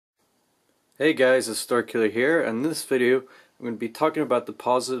Hey guys, it's Starkiller here, and in this video I'm going to be talking about the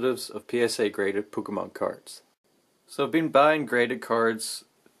positives of PSA graded Pokemon cards. So I've been buying graded cards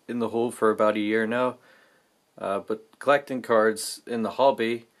in the hole for about a year now, but collecting cards in the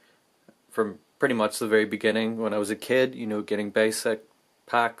hobby from pretty much the very beginning when I was a kid, getting basic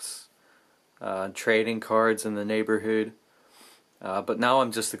packs, trading cards in the neighborhood, but now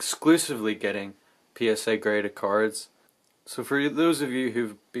I'm just exclusively getting PSA graded cards. So for those of you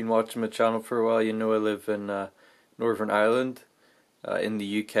who've been watching my channel for a while, you know I live in Northern Ireland in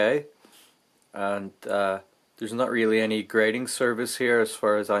the UK, and there's not really any grading service here as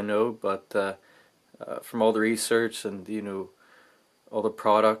far as I know, but from all the research and all the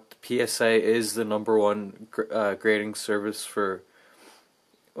product, PSA is the #1 grading service for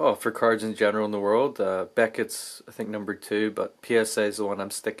cards in general in the world. Beckett's I think #2, but PSA is the one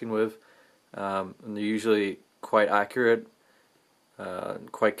I'm sticking with, and they're usually quite accurate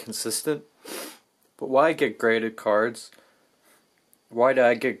and quite consistent. But why get graded cards? Why do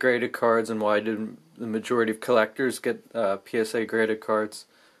I get graded cards, and why do the majority of collectors get PSA graded cards?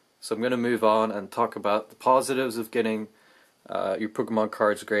 So I'm going to move on and talk about the positives of getting your Pokemon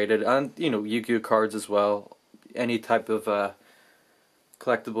cards graded, and Yu-Gi-Oh cards as well, any type of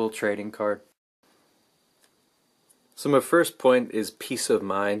collectible trading card. So my first point is peace of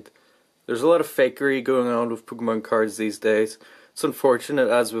mind. There's a lot of fakery going on with Pokemon cards these days. It's unfortunate,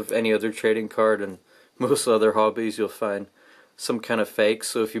 as with any other trading card and most other hobbies, you'll find some kind of fake.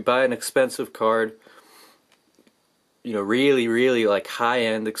 So if you buy an expensive card, really like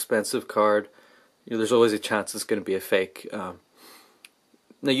high-end expensive card, there's always a chance it's going to be a fake. Now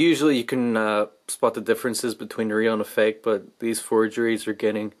usually you can spot the differences between a real and a fake, but these forgeries are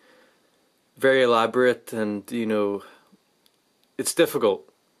getting very elaborate, and it's difficult.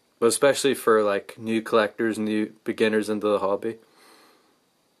 But especially for like new collectors, new beginners into the hobby.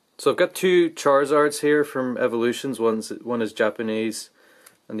 So I've got two Charizards here from Evolutions. One is Japanese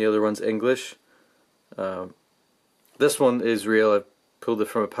and the other one's English. This one is real. I pulled it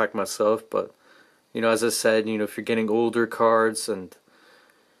from a pack myself, but as I said, if you're getting older cards and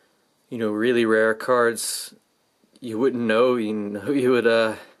really rare cards, you wouldn't know. You'd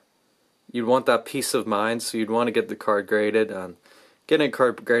want that peace of mind, so you'd want to get the card graded. And getting a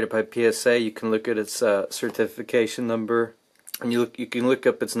card graded by PSA, you can look at its certification number, and you can look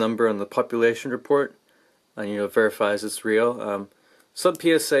up its number on the population report, and it verifies it's real. Some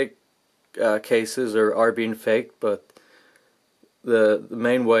PSA cases are being faked, but the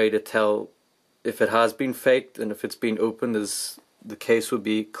main way to tell if it has been faked and if it's been opened is the case would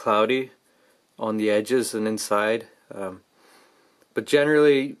be cloudy on the edges and inside. But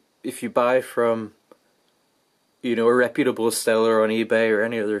generally, if you buy from a reputable seller on eBay or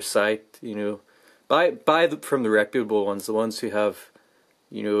any other site, buy from the reputable ones, the ones who have,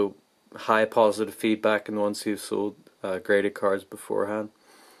 high positive feedback, and the ones who've sold graded cards beforehand.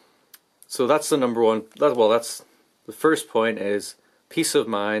 So that's the #1. That's the first point, is peace of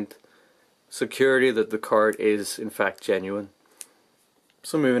mind, security that the card is in fact genuine.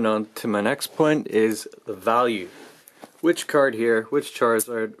 So moving on to my next point is the value. Which card here, which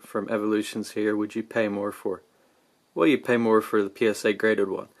Charizard from Evolutions here, would you pay more for? Well, you pay more for the PSA graded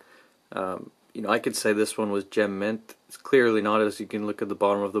one. I could say this one was Gem Mint. It's clearly not, as you can look at the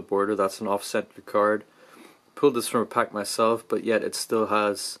bottom of the border. That's an off-center card. Pulled this from a pack myself, but yet it still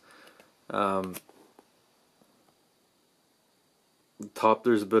has the top.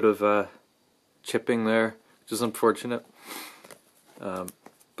 There's a bit of chipping there, which is unfortunate. But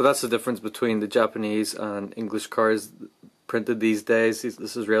that's the difference between the Japanese and English cards printed these days.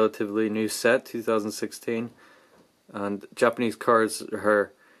 This is relatively new set, 2016. And Japanese cards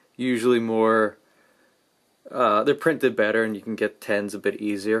are usually more, they're printed better, and you can get 10s a bit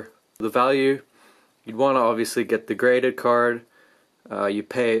easier. The value, you'd want to obviously get the graded card. You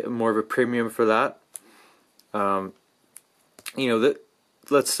pay more of a premium for that.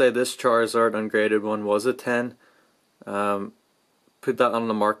 Let's say this Charizard ungraded one was a 10. Put that on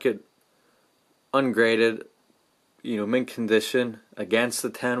the market ungraded, mint condition, against the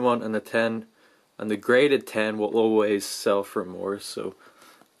 10 one, and the 10 and the graded 10 will always sell for more. So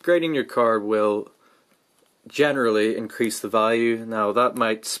grading your card will generally increase the value. Now that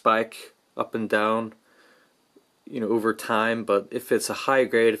might spike up and down over time, but if it's a high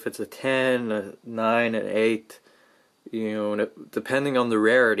grade, if it's a 10, a 9, an 8, depending on the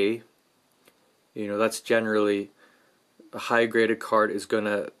rarity, that's generally a high graded card is going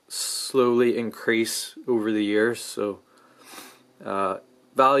to slowly increase over the years. So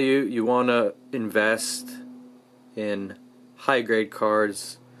value, you want to invest in high grade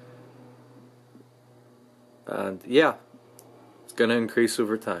cards, and yeah, it's going to increase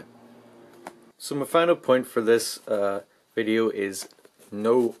over time. So my final point for this video is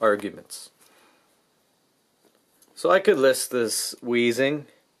no arguments. So I could list this Weezing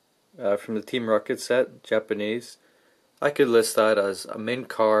from the Team Rocket set, Japanese. I could list that as a mint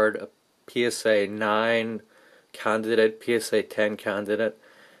card, a PSA 9 candidate, PSA 10 candidate,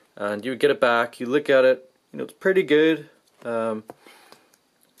 and you get it back, you look at it, it's pretty good. The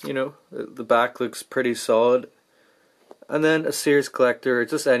back looks pretty solid. And then a serious collector, or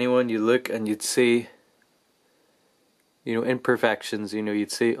just anyone, you look and you'd see, imperfections.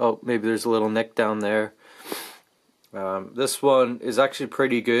 You'd see, oh, maybe there's a little nick down there. This one is actually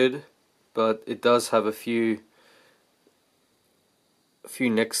pretty good, but it does have a few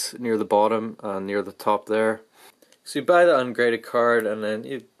nicks near the bottom and near the top there. So you buy the ungraded card and then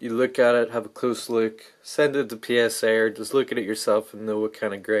you look at it, have a close look, send it to PSA or just look at it yourself and know what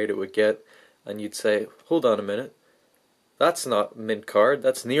kind of grade it would get, and you'd say, hold on a minute, that's not mint card,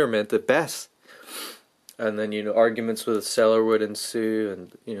 that's near mint at best. And then arguments with the seller would ensue,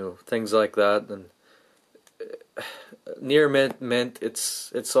 and things like that. And near mint,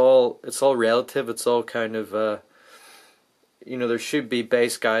 it's all relative. It's all kind of there should be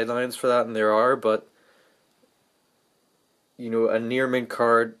base guidelines for that, and there are, but a near mint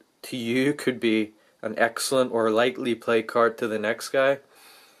card to you could be an excellent or lightly played card to the next guy.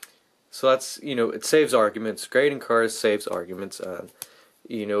 So that's, it saves arguments. Grading cards saves arguments, and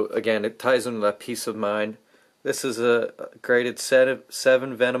again, it ties into that peace of mind. This is a graded 7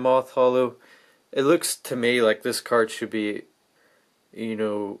 Venomoth Holo. It looks to me like this card should be,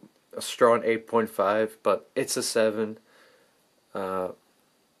 a strong 8.5, but it's a 7. And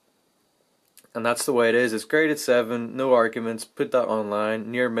that's the way it is. It's graded 7, no arguments. Put that online.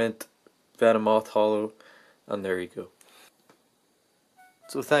 Near mint Venomoth Holo, and there you go.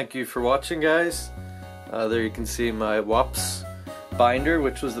 So thank you for watching, guys. There you can see my WAPS binder,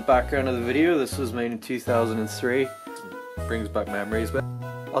 which was the background of the video. This was made in 2003. Brings back memories, but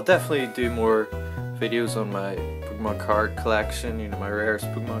I'll definitely do more videos on my Pokemon card collection, my rarest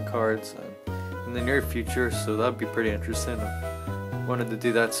Pokemon cards, in the near future, so that'd be pretty interesting. I wanted to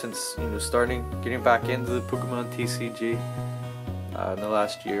do that since, getting back into the Pokemon TCG in the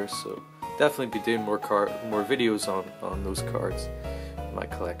last year, so definitely be doing more videos on those cards in my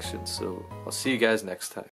collection. So I'll see you guys next time.